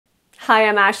Hi,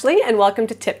 I'm Ashley and welcome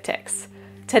to Tip Ticks.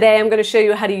 Today I'm going to show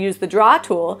you how to use the draw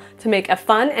tool to make a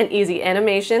fun and easy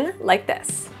animation like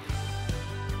this.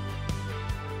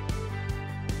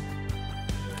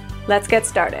 Let's get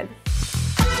started.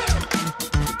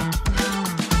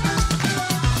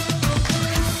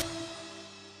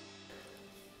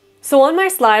 So on my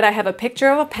slide I have a picture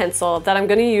of a pencil that I'm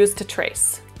going to use to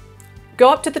trace. Go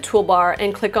up to the toolbar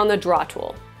and click on the draw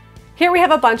tool. Here we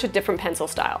have a bunch of different pencil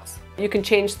styles. You can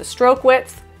change the stroke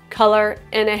width, color,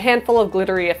 and a handful of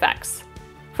glittery effects.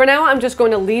 For now I'm just going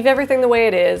to leave everything the way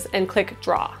it is and click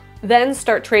draw. Then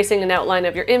start tracing an outline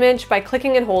of your image by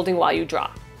clicking and holding while you draw.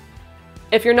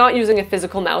 If you're not using a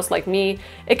physical mouse like me,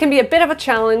 it can be a bit of a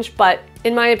challenge, but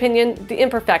in my opinion, the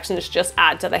imperfections just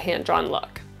add to the hand-drawn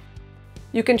look.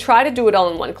 You can try to do it all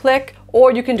in one click,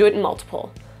 or you can do it in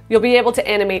multiple. You'll be able to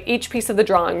animate each piece of the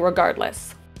drawing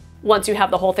regardless. Once you have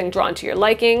the whole thing drawn to your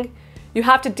liking, you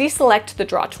have to deselect the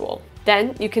draw tool.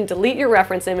 Then you can delete your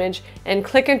reference image and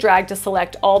click and drag to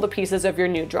select all the pieces of your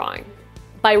new drawing.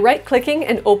 By right-clicking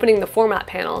and opening the format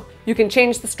panel, you can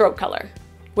change the stroke color,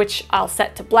 which I'll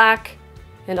set to black,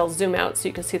 and I'll zoom out so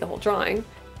you can see the whole drawing.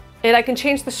 And I can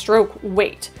change the stroke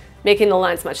weight, making the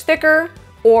lines much thicker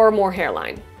or more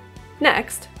hairline.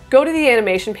 Next, go to the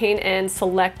animation pane and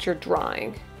select your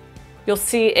drawing. You'll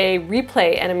see a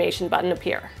replay animation button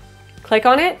appear. Click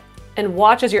on it and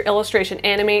watch as your illustration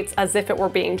animates as if it were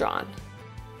being drawn.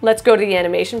 Let's go to the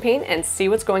animation pane and see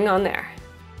what's going on there.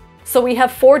 So we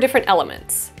have 4 different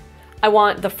elements. I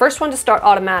want the first one to start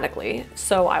automatically,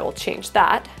 so I will change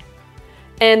that.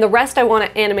 And the rest I want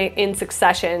to animate in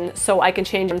succession, so I can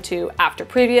change them to after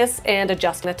previous and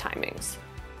adjust the timings.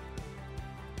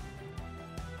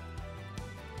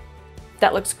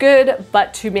 That looks good,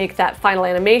 but to make that final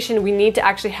animation, we need to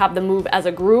actually have them move as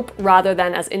a group rather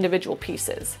than as individual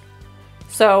pieces.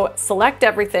 So select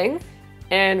everything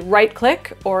and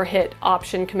right-click or hit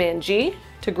Option-Command-G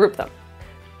to group them.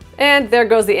 And there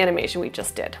goes the animation we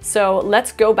just did. So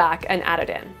let's go back and add it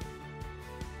in.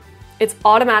 It's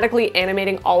automatically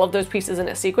animating all of those pieces in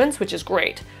a sequence, which is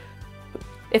great.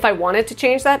 If I wanted to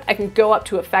change that, I can go up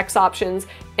to Effects options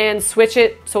and switch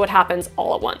it so it happens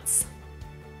all at once.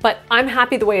 But I'm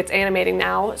happy the way it's animating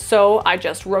now, so I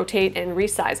just rotate and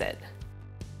resize it.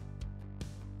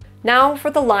 Now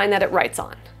for the line that it writes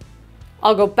on.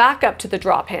 I'll go back up to the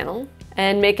draw panel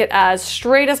and make it as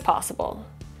straight as possible.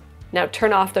 Now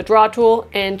turn off the draw tool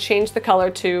and change the color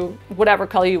to whatever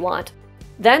color you want.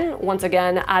 Then, once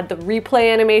again, add the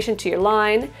replay animation to your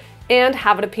line and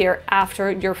have it appear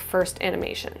after your first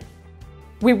animation.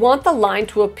 We want the line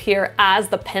to appear as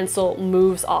the pencil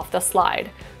moves off the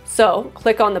slide. So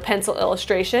click on the pencil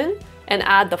illustration and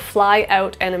add the fly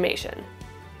out animation.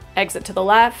 Exit to the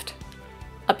left,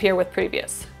 appear with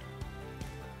previous.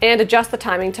 And adjust the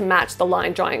timing to match the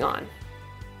line drawing on.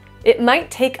 It might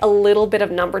take a little bit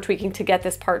of number tweaking to get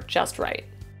this part just right.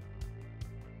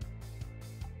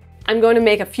 I'm going to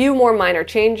make a few more minor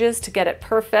changes to get it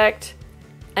perfect,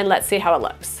 and let's see how it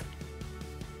looks.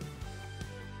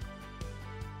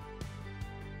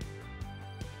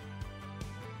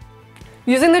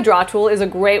 Using the draw tool is a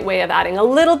great way of adding a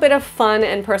little bit of fun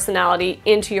and personality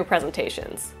into your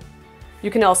presentations. You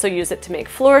can also use it to make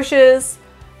flourishes,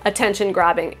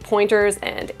 attention-grabbing pointers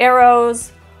and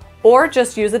arrows, or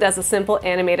just use it as a simple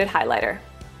animated highlighter.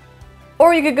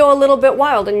 Or you could go a little bit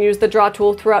wild and use the draw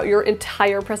tool throughout your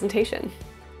entire presentation.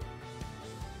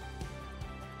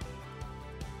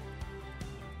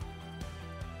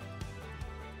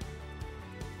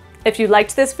 If you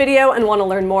liked this video and want to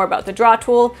learn more about the draw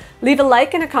tool, leave a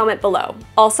like and a comment below.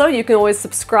 Also, you can always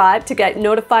subscribe to get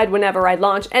notified whenever I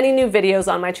launch any new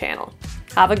videos on my channel.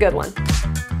 Have a good one.